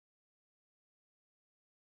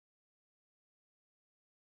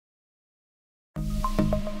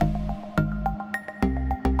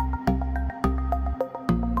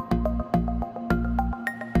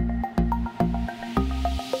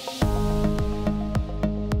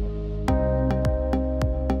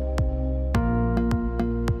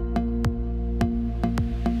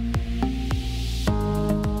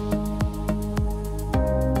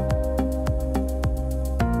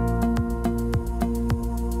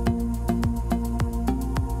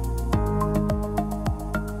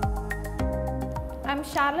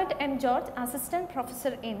Sharlet M. George, Assistant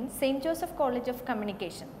Professor in St. Joseph College of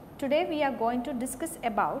Communication. Today we are going to discuss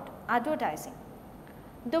about advertising.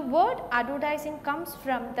 The word advertising comes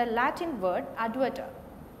from the Latin word adverter,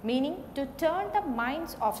 meaning to turn the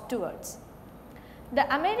minds of towards.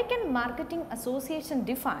 The American Marketing Association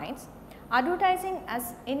defines advertising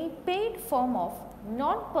as any paid form of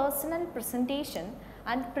non-personal presentation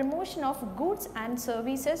and promotion of goods and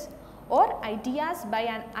services or ideas by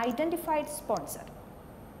an identified sponsor.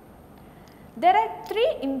 There are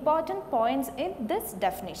three important points in this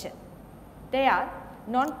definition. They are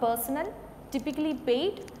non-personal, typically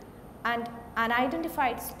paid, and an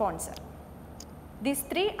identified sponsor. These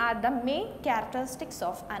three are the main characteristics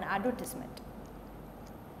of an advertisement.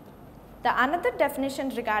 The another definition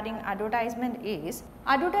regarding advertisement is,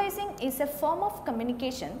 advertising is a form of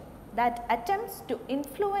communication that attempts to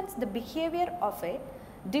influence the behavior of a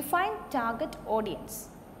defined target audience.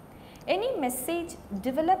 Any message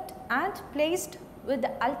developed and placed with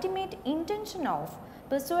the ultimate intention of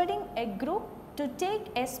persuading a group to take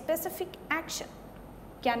a specific action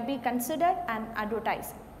can be considered an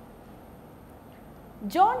advertising.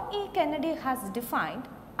 John E. Kennedy has defined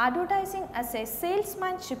advertising as a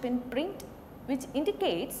salesmanship in print, which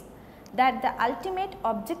indicates that the ultimate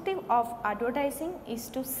objective of advertising is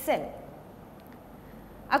to sell.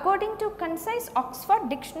 According to Concise Oxford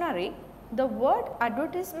Dictionary, the word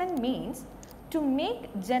advertisement means to make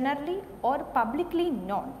generally or publicly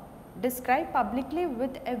known, describe publicly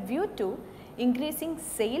with a view to increasing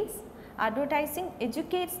sales. Advertising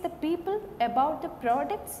educates the people about the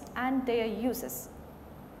products and their uses.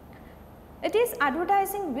 It is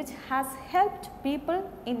advertising which has helped people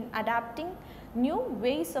in adapting new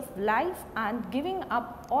ways of life and giving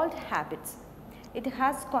up old habits. It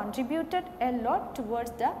has contributed a lot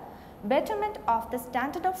towards the betterment of the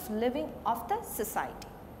standard of living of the society.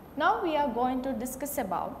 Now we are going to discuss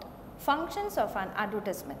about functions of an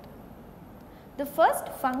advertisement. The first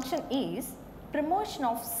function is promotion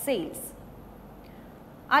of sales.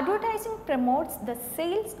 Advertising promotes the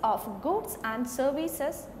sales of goods and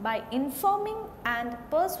services by informing and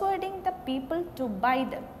persuading the people to buy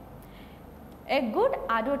them. A good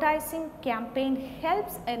advertising campaign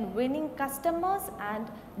helps in winning customers and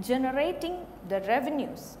generating the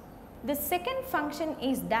revenues. The second function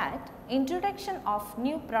is that introduction of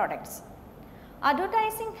new products.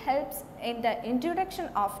 Advertising helps in the introduction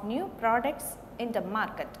of new products in the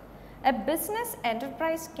market. A business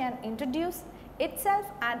enterprise can introduce itself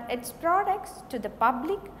and its products to the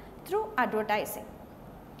public through advertising.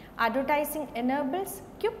 Advertising enables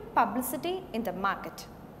quick publicity in the market.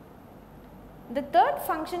 The third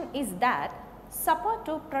function is that support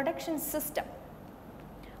to production system.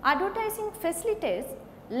 Advertising facilitates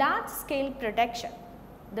large scale production.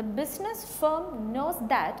 The business firm knows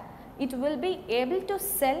that it will be able to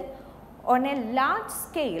sell on a large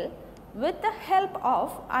scale with the help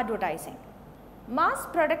of advertising. Mass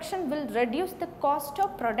production will reduce the cost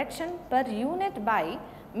of production per unit by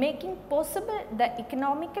making possible the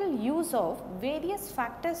economical use of various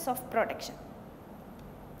factors of production.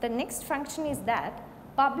 The next function is that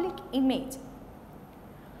public image.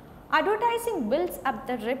 Advertising builds up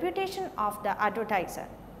the reputation of the advertiser.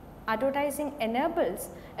 Advertising enables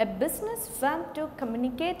a business firm to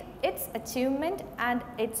communicate its achievement and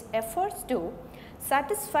its efforts to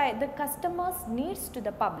satisfy the customer's needs to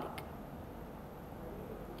the public.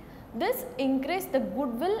 This increases the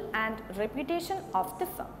goodwill and reputation of the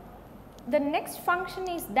firm. The next function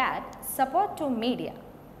is that support to media.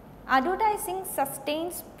 Advertising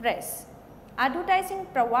sustains press. Advertising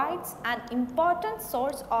provides an important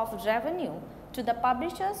source of revenue to the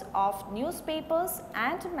publishers of newspapers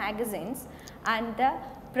and magazines and the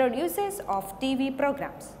producers of TV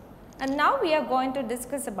programs. And now we are going to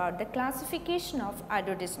discuss about the classification of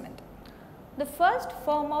advertisement. The first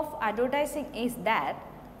form of advertising is that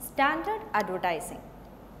standard advertising.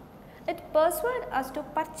 It persuades us to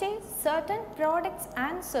purchase certain products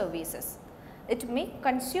and services. It makes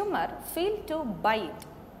consumer feel to buy it,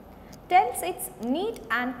 tells its need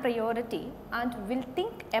and priority, and will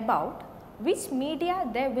think about which media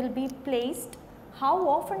they will be placed, how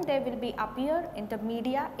often they will be appear in the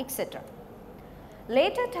media, etc.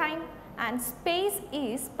 Later time and space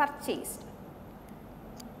is purchased.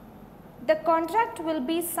 The contract will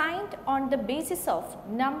be signed on the basis of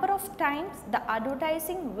number of times the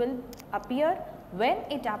advertising will appear, when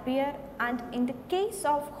it appear, and in the case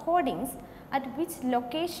of hoardings, at which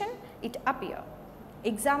location it appear.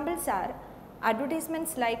 Examples are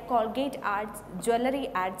advertisements like Colgate ads, jewelry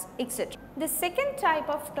ads, etc. The second type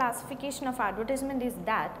of classification of advertisement is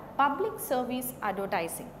that public service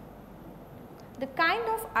advertising. The kind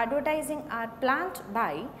of advertising are planned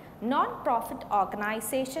by non-profit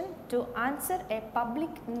organization to answer a public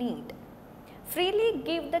need. Freely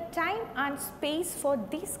give the time and space for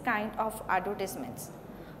these kind of advertisements.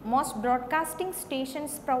 Most broadcasting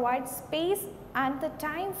stations provide space and the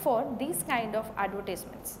time for these kind of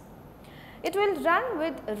advertisements. It will run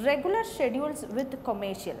with regular schedules with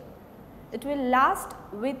commercial. It will last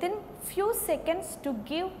within few seconds to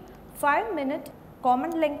give 5-minute.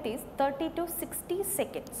 Common length is 30 to 60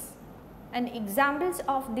 seconds. And examples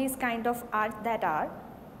of these kind of ads that are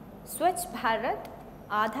Swachh Bharat,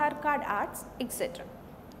 Aadhaar card ads, etc.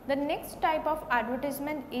 The next type of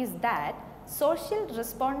advertisement is that social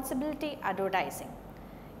responsibility advertising.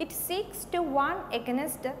 It seeks to warn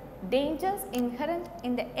against the dangers inherent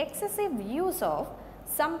in the excessive use of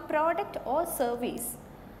some product or service,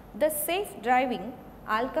 the safe driving,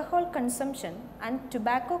 alcohol consumption and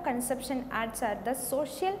tobacco consumption ads are the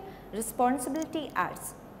social responsibility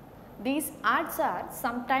ads. These ads are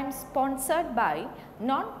sometimes sponsored by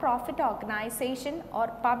non-profit organization or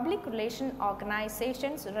public relation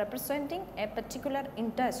organizations representing a particular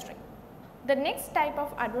industry. The next type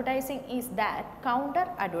of advertising is that counter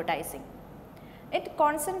advertising. It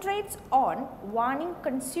concentrates on warning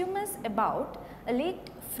consumers about alleged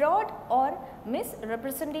fraud or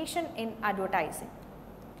misrepresentation in advertising.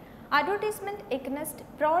 Advertisement against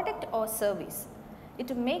product or service.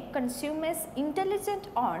 It makes consumers intelligent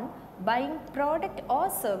on buying product or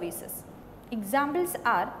services. Examples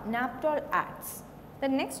are Naptol ads. The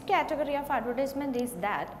next category of advertisement is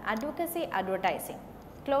that advocacy advertising,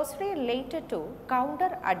 closely related to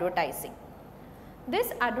counter advertising.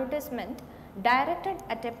 This advertisement directed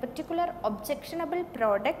at a particular objectionable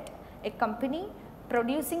product, a company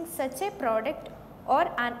producing such a product or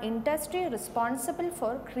an industry responsible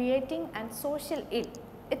for creating an social ill.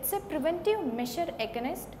 It is a preventive measure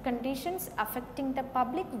against conditions affecting the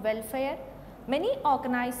public welfare. Many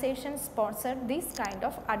organizations sponsor this kind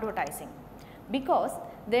of advertising because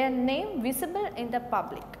their name visible in the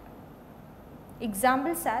public.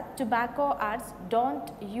 Examples are tobacco ads,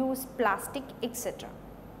 don't use plastic, etc.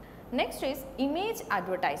 Next is image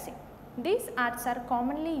advertising. These ads are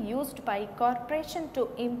commonly used by corporations to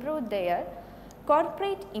improve their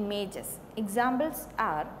corporate images. Examples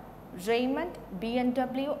are Raymond,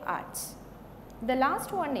 BMW ads. The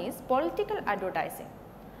last one is political advertising.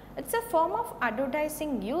 It is a form of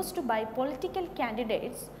advertising used by political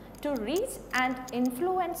candidates to reach and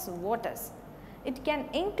influence voters. It can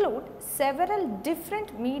include several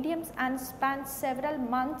different mediums and span several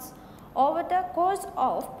months over the course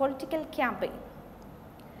of political campaign.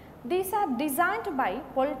 These are designed by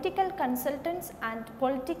political consultants and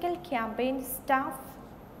political campaign staff.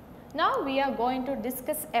 Now we are going to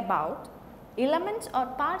discuss about elements or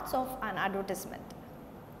parts of an advertisement.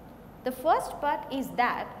 The first part is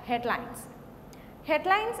that headlines.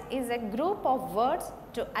 Headlines is a group of words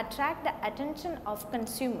to attract the attention of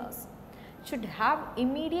consumers, should have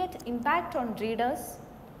immediate impact on readers,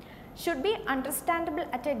 should be understandable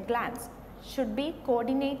at a glance, should be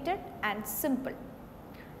coordinated and simple.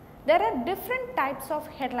 There are different types of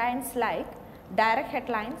headlines like direct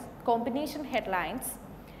headlines, combination headlines,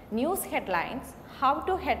 news headlines,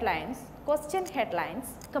 how-to headlines, question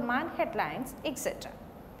headlines, command headlines, etc.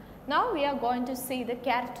 Now we are going to see the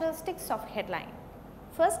characteristics of headline.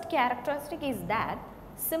 First characteristic is that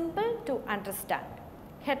simple to understand.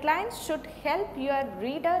 Headlines should help your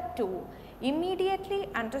reader to immediately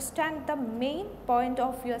understand the main point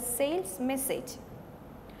of your sales message.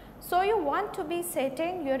 So you want to be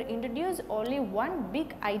certain you introduce only one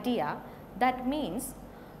big idea, that means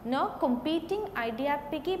no competing idea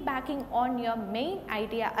piggybacking on your main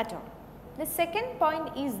idea at all. The second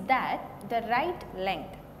point is that the right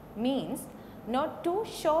length, means not too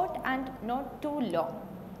short and not too long.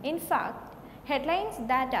 In fact, headlines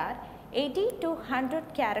that are 80 to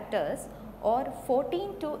 100 characters or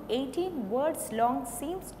 14 to 18 words long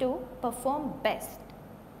seems to perform best.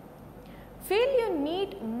 Feel you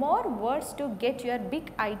need more words to get your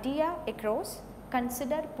big idea across?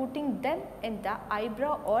 Consider putting them in the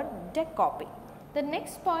eyebrow or deck copy. The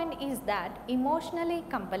next point is that emotionally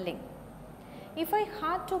compelling. If I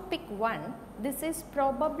had to pick one, this is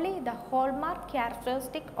probably the hallmark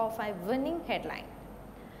characteristic of a winning headline.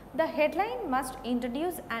 The headline must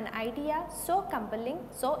introduce an idea so compelling,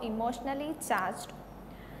 so emotionally charged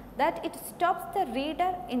that it stops the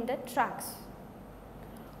reader in the tracks.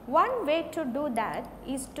 One way to do that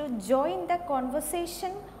is to join the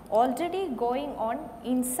conversation already going on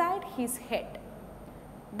inside his head.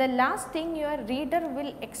 The last thing your reader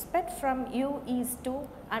will expect from you is to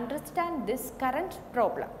understand this current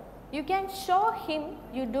problem. You can show him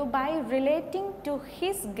you do by relating to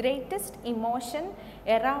his greatest emotion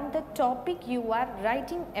around the topic you are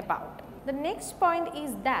writing about. The next point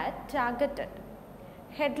is that targeted.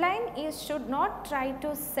 Headline should not try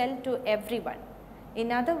to sell to everyone. In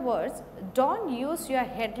other words, don't use your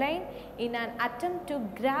headline in an attempt to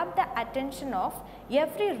grab the attention of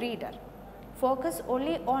every reader. Focus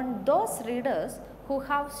only on those readers who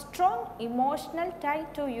have strong emotional tie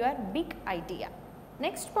to your big idea.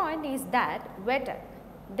 Next point is that vetted.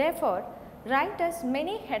 Therefore, write as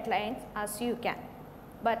many headlines as you can,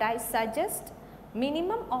 but I suggest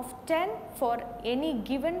minimum of 10 for any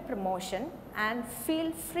given promotion, and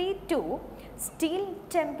feel free to steal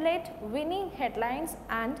template winning headlines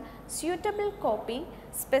and suitable copy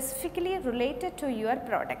specifically related to your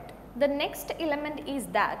product. The next element is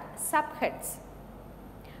that subheads.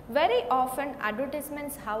 Very often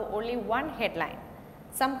advertisements have only one headline.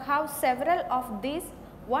 Some have several of these.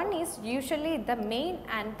 One is usually the main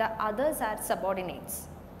and the others are subordinates.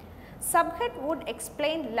 Subhead would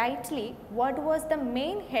explain lightly what was the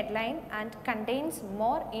main headline and contains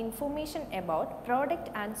more information about product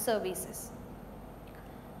and services.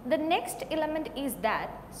 The next element is that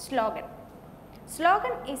slogan.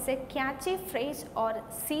 Slogan is a catchy phrase or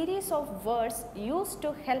series of words used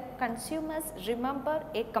to help consumers remember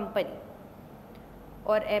a company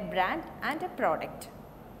or a brand and a product.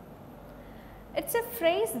 It's a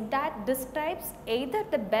phrase that describes either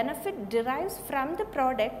the benefit derives from the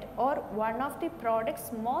product or one of the product's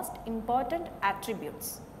most important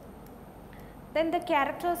attributes. Then the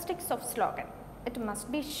characteristics of slogan. It must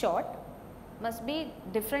be short, must be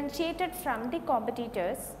differentiated from the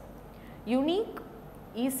competitors, unique,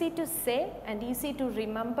 easy to say and easy to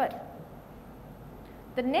remember.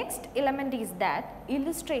 The next element is that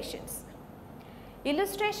illustrations.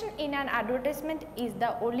 Illustration in an advertisement is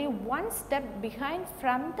the only one step behind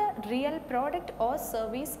from the real product or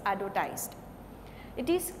service advertised. It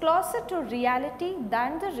is closer to reality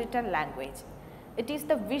than the written language. It is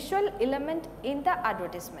the visual element in the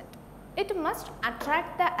advertisement. It must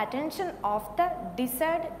attract the attention of the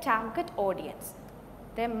desired target audience.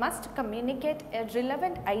 They must communicate a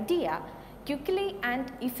relevant idea quickly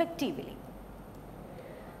and effectively.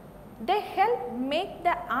 They help make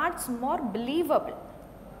the ads more believable.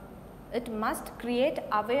 It must create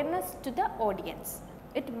awareness to the audience.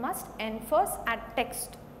 It must enforce a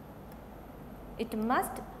text. It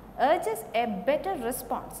must urge a better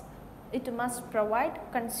response. It must provide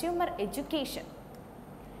consumer education.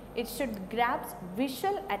 It should grab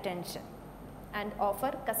visual attention and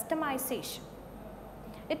offer customization.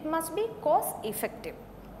 It must be cost effective.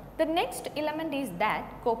 The next element is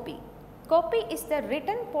that copy. Copy is the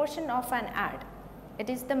written portion of an ad. It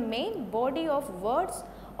is the main body of words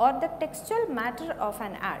or the textual matter of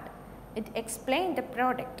an ad. It explains the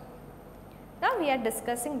product. Now we are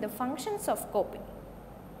discussing the functions of copy.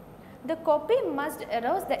 The copy must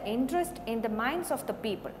arouse the interest in the minds of the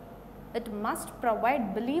people. It must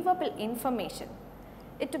provide believable information.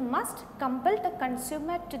 It must compel the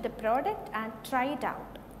consumer to the product and try it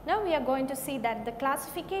out. Now we are going to see that the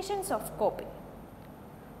classifications of copy.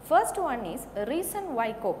 First one is reason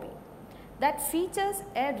why copy, that features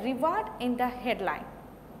a reward in the headline.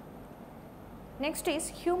 Next is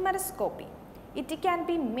humorous copy. It can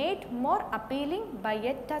be made more appealing by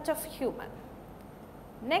a touch of humor.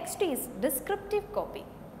 Next is descriptive copy.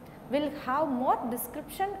 Will have more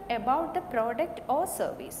description about the product or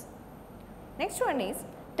service. Next one is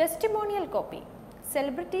testimonial copy.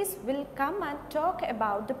 Celebrities will come and talk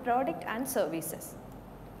about the product and services.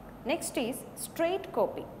 Next is straight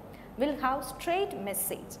copy. Will have straight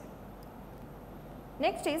message.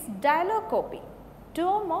 Next is dialogue copy. Two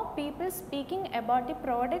or more people speaking about the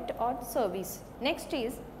product or service. Next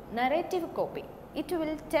is narrative copy. It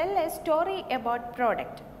will tell a story about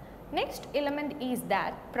product. Next element is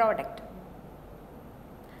that product.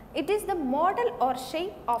 It is the model or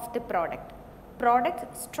shape of the product.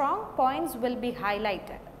 Product strong points will be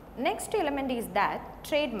highlighted. Next element is that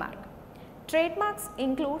trademark. Trademarks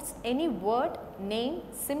includes any word, name,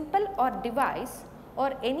 symbol or device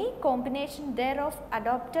or any combination thereof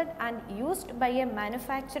adopted and used by a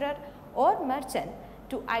manufacturer or merchant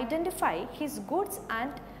to identify his goods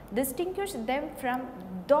and distinguish them from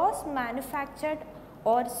those manufactured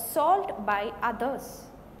or sold by others.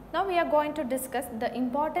 Now we are going to discuss the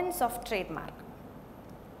importance of trademark.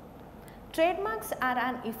 Trademarks are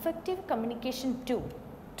an effective communication tool.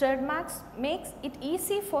 Trademarks makes it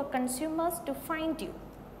easy for consumers to find you.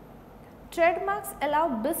 Trademarks allow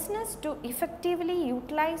business to effectively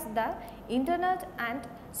utilize the internet and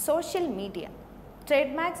social media.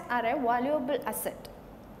 Trademarks are a valuable asset.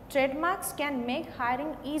 Trademarks can make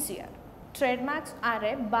hiring easier. Trademarks are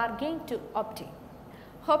a bargain to obtain.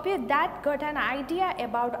 Hope you that got an idea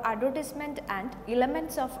about advertisement and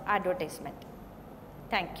elements of advertisement.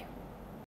 Thank you.